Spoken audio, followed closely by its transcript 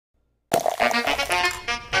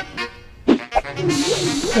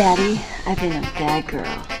Daddy, I've been a bad girl.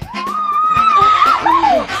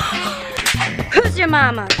 Who's your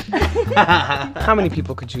mama? How many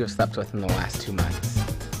people could you have slept with in the last 2 months?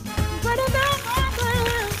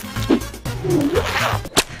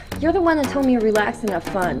 You're the one that told me to relax and have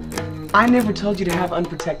fun. I never told you to have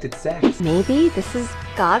unprotected sex. Maybe this is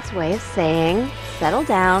God's way of saying, settle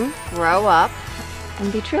down, grow up,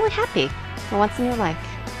 and be truly happy for once in your life.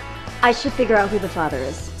 I should figure out who the father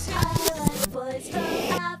is.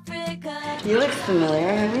 You look familiar.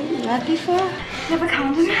 Have we met before? You have a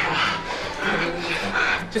condom?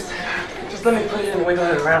 Just let me put it and wiggle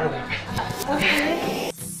it around a little bit.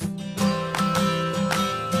 Okay.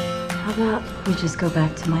 How about we just go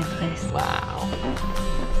back to my place? Wow.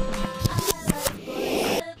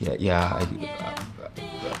 Yeah,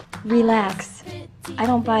 Relax. I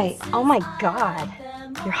don't bite. Oh my God.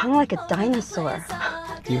 You're hung like a dinosaur.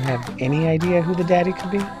 Do you have any idea who the daddy could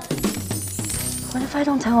be? What if I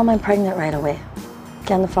don't tell him I'm pregnant right away?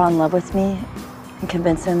 Get him to fall in love with me and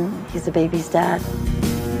convince him he's the baby's dad?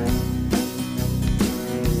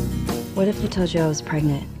 What if he told you I was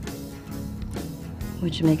pregnant?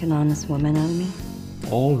 Would you make an honest woman out of me?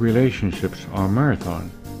 All relationships are a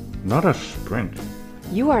marathon, not a sprint.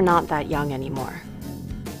 You are not that young anymore.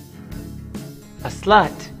 A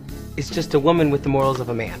slut is just a woman with the morals of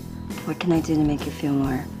a man. What can I do to make you feel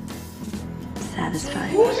more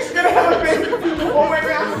satisfied? Oh, she's gonna have a baby! Oh my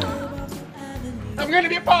God! I'm gonna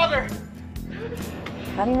be a father!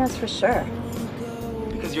 How do you know it's for sure?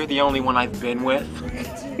 Because you're the only one I've been with.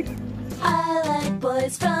 I like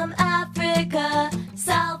boys from Africa,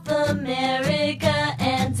 South America,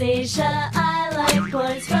 and Asia. I like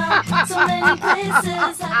boys from so many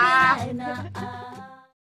places.